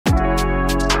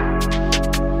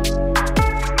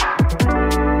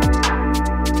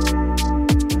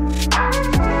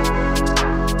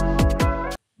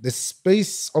the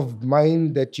space of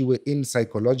mind that you were in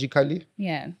psychologically,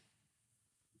 Yeah.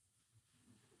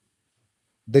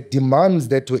 the demands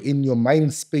that were in your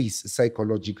mind space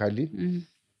psychologically,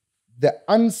 the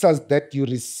answers that you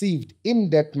received in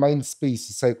that mind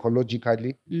space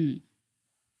psychologically,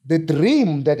 the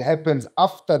dream that happens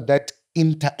after that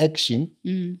interaction,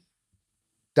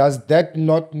 does that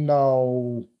not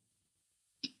now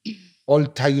all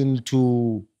tie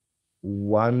into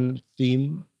one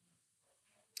theme?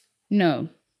 No.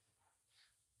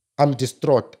 I'm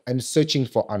distraught and searching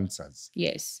for answers.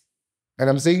 Yes. And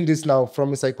I'm saying this now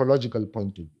from a psychological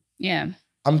point of view. Yeah.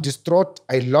 I'm distraught.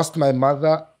 I lost my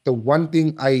mother. The one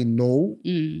thing I know,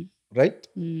 right?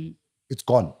 It's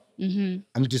gone.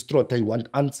 I'm distraught. I want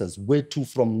answers. Where to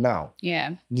from now?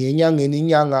 Yeah. Yeah.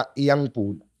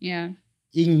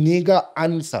 Nigga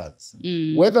answers.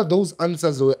 Whether those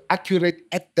answers were accurate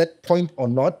at that point or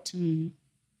not,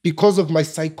 because of my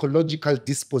psychological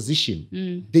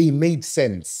disposition, they made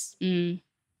sense.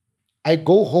 I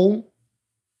go home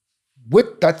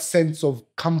with that sense of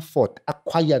comfort,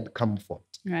 acquired comfort.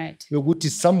 Right. Which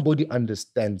is somebody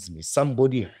understands me,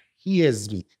 somebody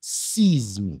hears me,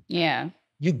 sees me. Yeah.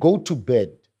 You go to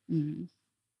bed.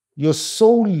 Your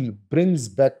soul brings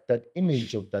back that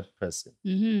image of that person.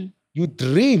 You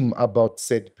dream about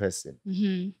said person.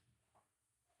 And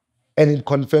it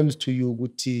confirms to you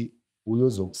ukuthi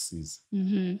uyozokusiza.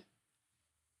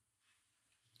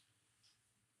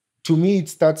 To me, it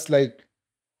starts like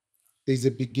there's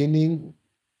a beginning,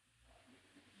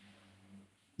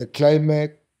 the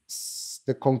climax,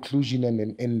 the conclusion, and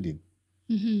an ending.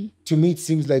 To me, it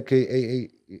seems like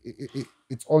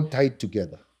it's all tied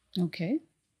together. Okay.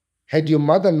 Had your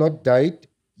mother not died,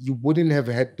 you wouldn't have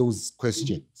had those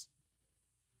questions.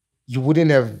 You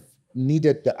wouldn't have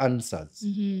needed the answers.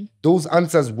 Those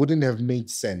answers wouldn't have made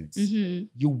sense.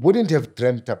 You wouldn't have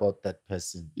dreamt about that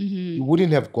person. You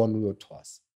wouldn't have gone with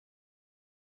us.